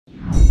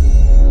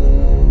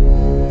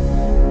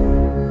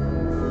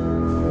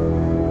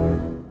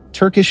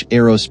Turkish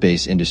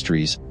Aerospace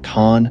Industries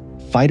Kaan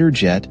fighter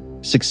jet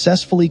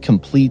successfully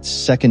completes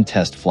second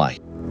test flight.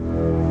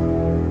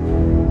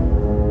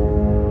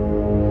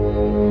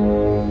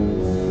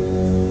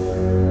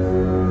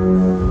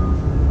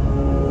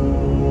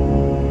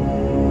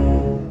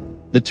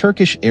 The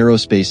Turkish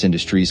Aerospace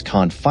Industries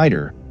Kaan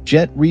fighter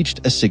jet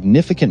reached a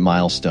significant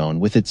milestone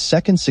with its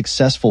second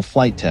successful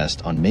flight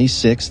test on May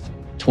 6,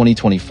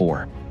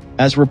 2024.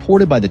 As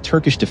reported by the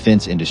Turkish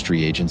Defence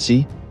Industry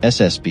Agency,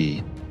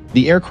 SSB,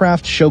 the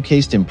aircraft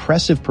showcased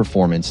impressive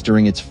performance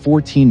during its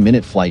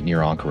 14-minute flight near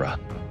Ankara.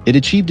 It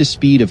achieved a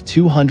speed of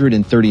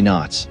 230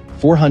 knots,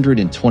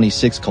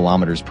 426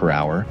 kilometers per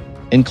hour,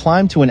 and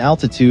climbed to an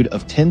altitude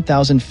of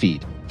 10,000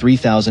 feet,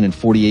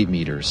 3,048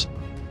 meters,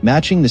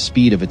 matching the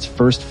speed of its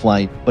first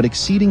flight but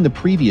exceeding the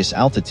previous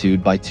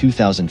altitude by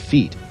 2,000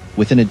 feet,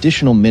 with an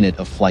additional minute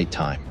of flight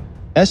time.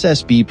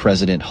 SSB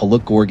President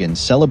Haluk Görgün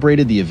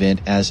celebrated the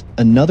event as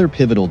another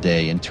pivotal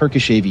day in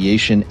Turkish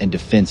aviation and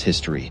defense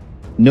history,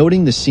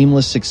 noting the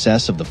seamless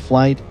success of the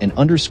flight and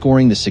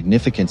underscoring the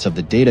significance of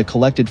the data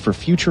collected for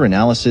future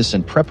analysis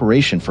and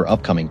preparation for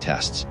upcoming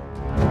tests.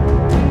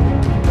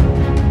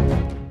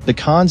 The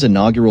Kaan's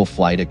inaugural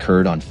flight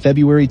occurred on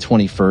February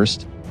 21,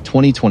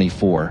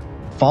 2024,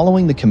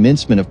 following the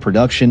commencement of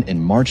production in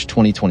March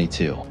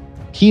 2022.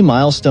 Key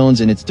milestones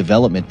in its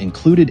development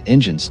included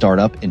engine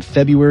startup in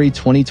February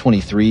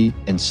 2023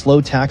 and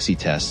slow taxi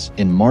tests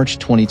in March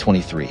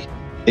 2023.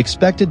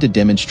 Expected to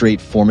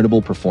demonstrate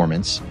formidable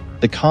performance,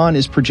 the Kaan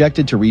is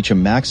projected to reach a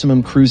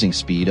maximum cruising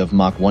speed of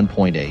Mach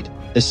 1.8,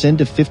 ascend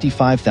to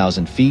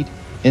 55,000 feet,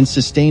 and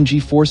sustain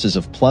G-forces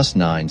of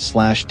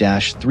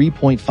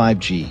 +9/-3.5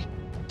 G.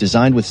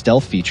 Designed with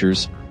stealth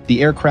features,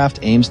 the aircraft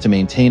aims to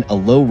maintain a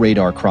low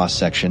radar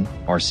cross-section,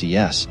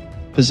 RCS,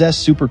 possess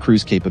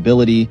supercruise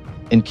capability,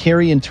 and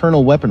carry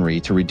internal weaponry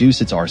to reduce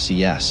its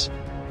RCS.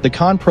 The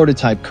Kaan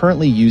prototype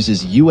currently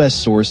uses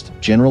US-sourced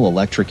General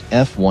Electric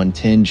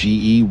F110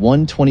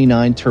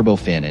 GE129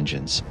 turbofan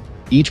engines,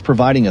 each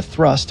providing a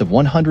thrust of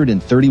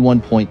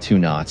 131.2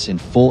 knots in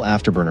full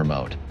afterburner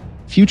mode.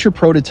 Future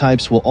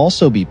prototypes will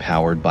also be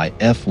powered by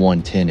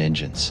F110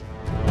 engines.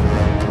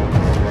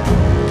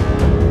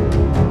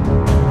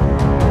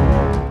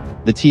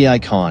 The TI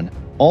Kaan,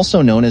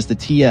 also known as the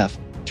TF,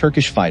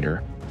 Turkish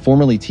fighter,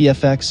 formerly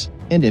TFX,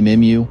 and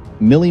MMU,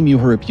 Milli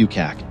Muharip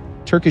Uçak,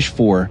 Turkish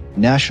 4,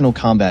 national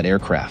combat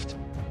aircraft,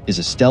 is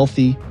a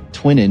stealthy,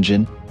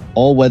 twin-engine,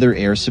 all-weather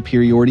air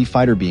superiority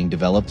fighter being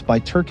developed by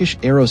Turkish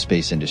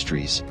Aerospace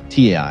Industries,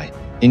 TAI,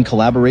 in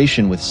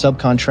collaboration with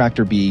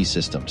subcontractor BAE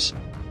Systems.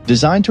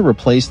 Designed to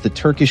replace the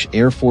Turkish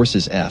Air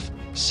Force's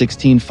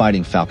F-16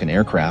 Fighting Falcon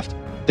aircraft,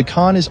 the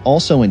Kaan is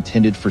also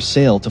intended for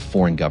sale to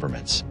foreign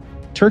governments.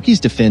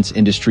 Turkey's Defense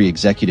Industry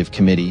Executive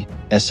Committee,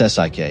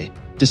 SSIK,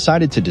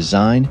 decided to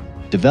design,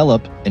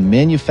 develop, and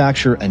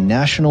manufacture a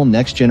national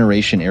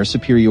next-generation air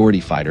superiority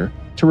fighter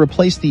to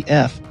replace the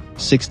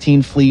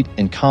F-16 fleet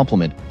and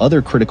complement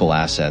other critical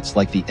assets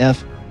like the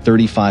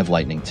F-35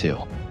 Lightning II.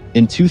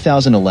 In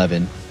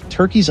 2011,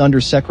 Turkey's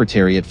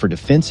Undersecretariat for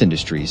Defense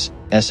Industries,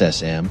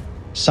 SSM,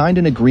 signed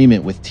an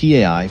agreement with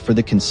TAI for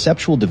the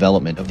conceptual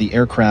development of the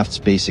aircraft's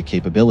basic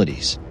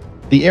capabilities.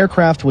 The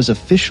aircraft was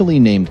officially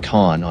named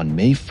Kaan on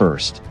May 1,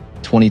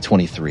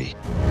 2023.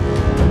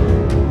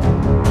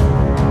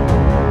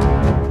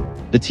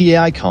 The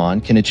TAI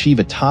Kaan can achieve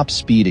a top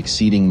speed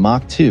exceeding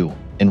Mach 2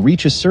 and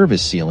reach a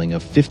service ceiling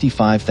of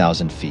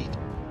 55,000 feet.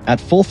 At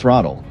full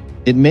throttle,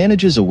 it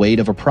manages a weight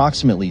of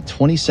approximately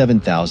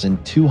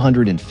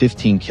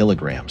 27,215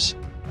 kilograms.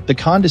 The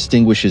Kaan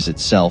distinguishes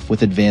itself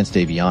with advanced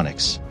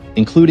avionics,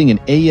 including an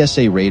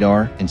AESA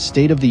radar and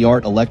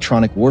state-of-the-art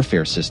electronic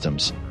warfare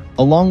systems,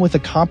 along with a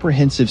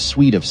comprehensive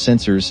suite of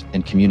sensors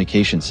and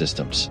communication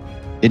systems.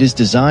 It is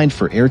designed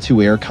for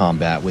air-to-air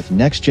combat with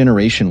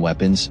next-generation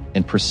weapons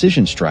and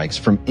precision strikes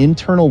from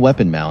internal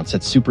weapon mounts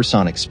at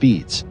supersonic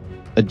speeds.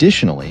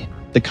 Additionally,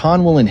 the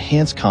Kaan will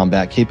enhance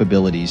combat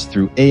capabilities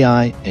through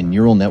AI and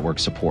neural network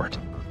support.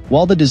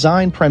 While the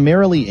design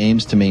primarily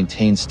aims to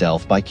maintain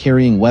stealth by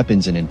carrying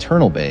weapons in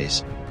internal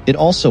bays, it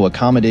also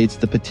accommodates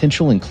the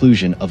potential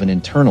inclusion of an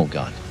internal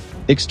gun.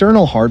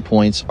 External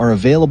hardpoints are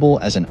available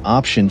as an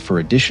option for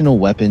additional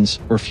weapons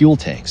or fuel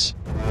tanks.